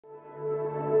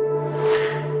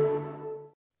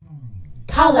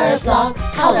Color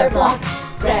blocks, color blocks.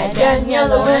 Red and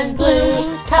yellow and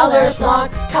blue. Color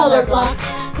blocks, color blocks.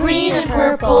 Green and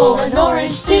purple and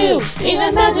orange too. In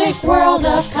a magic world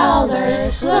of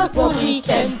colors, look what we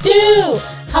can do.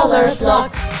 Color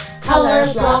blocks,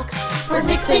 color blocks. We're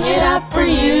mixing it up for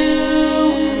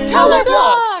you. Color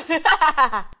blocks!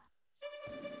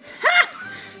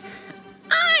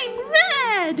 I'm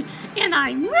red, and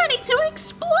I'm ready to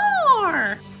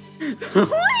explore.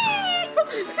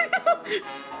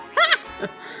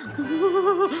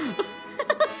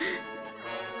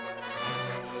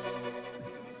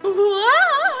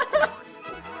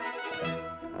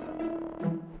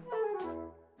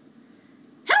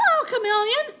 Hello,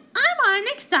 Chameleon. I'm on an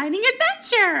exciting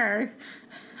adventure.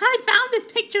 I found this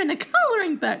picture in a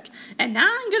coloring book, and now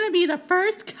I'm going to be the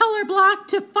first color block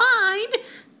to find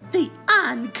the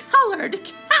Uncolored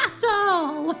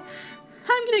Castle.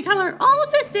 I'm going to color all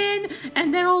of this in,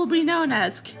 and then it will be known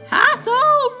as Castle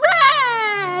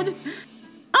Red.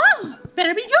 Oh,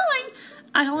 better be going.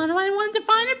 I don't want anyone to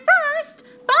find it first.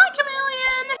 Bye,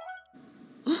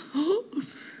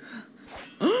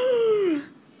 Chameleon.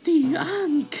 The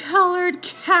Uncolored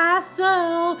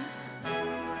Castle.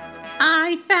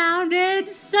 I found it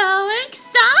so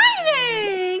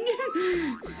exciting.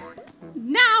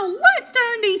 Now let's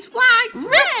turn these flags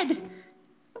red.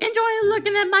 Enjoy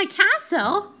looking at my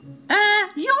castle.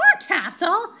 Your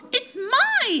castle? It's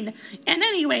mine. And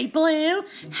anyway, Blue,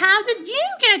 how did you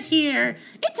get here?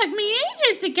 It took me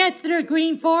ages to get through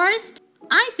Green Forest.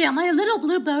 I sailed my little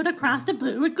blue boat across the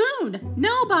Blue Lagoon.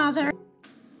 No bother.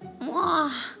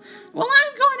 Well,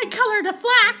 I'm going to color the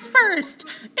flags first.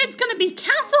 It's going to be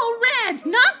Castle Red,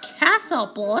 not Castle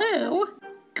Blue.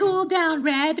 Cool down,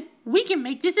 Red. We can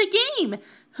make this a game.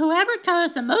 Whoever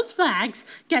colors the most flags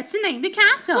gets to name the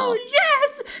castle. Oh,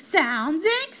 yes! Sounds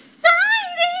exciting!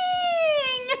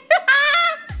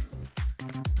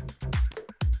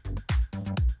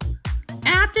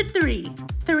 After 3.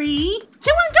 3,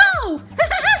 2, and go!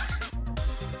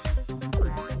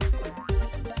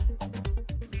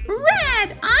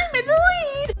 Red, I'm in the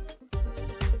lead!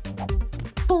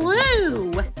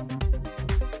 Blue.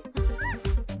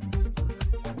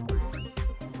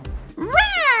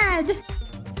 Red!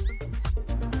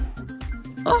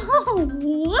 Oh,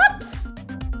 whoops!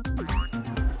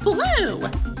 Blue.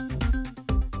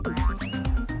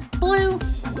 Blue.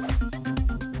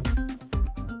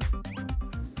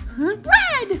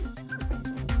 Red!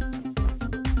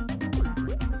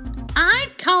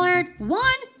 I've colored 1,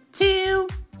 2,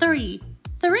 3.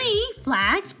 3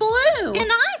 flags blue.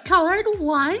 And I colored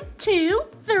 1, 2,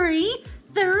 3.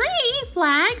 3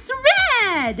 flags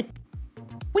red.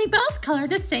 We both colored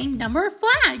the same number of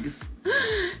flags.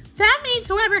 That means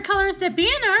whoever colors the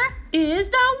banner is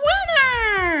the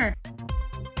winner.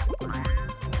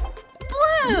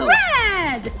 Blue.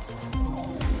 Red.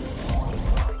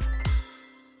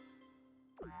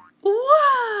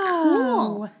 Whoa.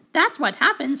 Cool. That's what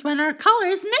happens when our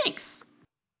colors mix.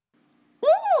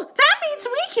 Ooh, that means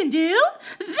we can do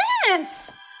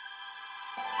this!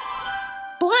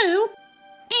 Blue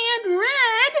and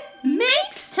red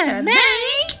mix to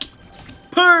make...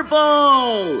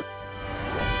 purple!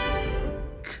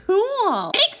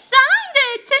 Cool!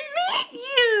 Excited to meet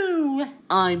you!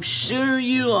 I'm sure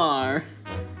you are.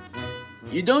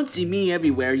 You don't see me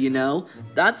everywhere, you know.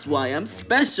 That's why I'm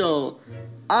special.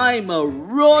 I'm a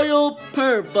royal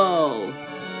purple.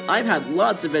 I've had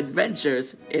lots of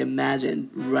adventures. Imagine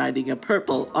riding a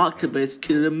purple octopus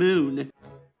to the moon.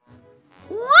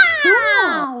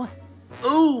 Wow!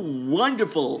 Oh,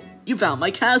 wonderful! You found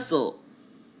my castle.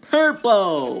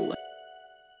 Purple!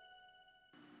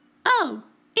 Oh,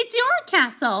 it's your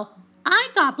castle. I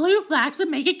thought blue flags would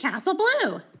make it Castle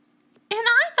Blue. And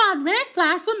I thought red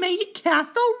flags would make it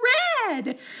Castle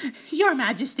Red. Your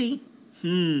Majesty.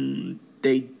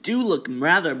 They do look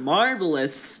rather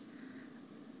marvelous.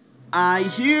 I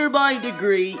hereby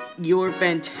decree your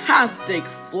fantastic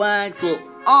flags will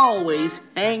always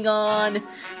hang on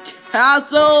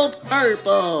Castle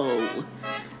Purple.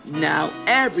 Now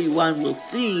everyone will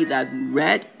see that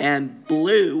red and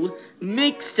blue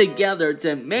mix together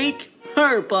to make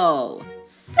purple.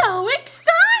 So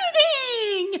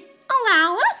exciting!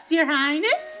 Allow us, Your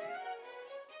Highness.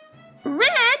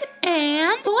 Red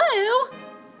and blue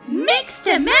mix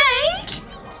to make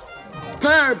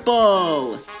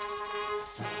purple.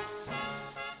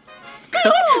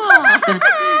 Cool!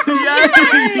 Yay!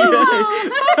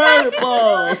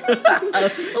 Purple!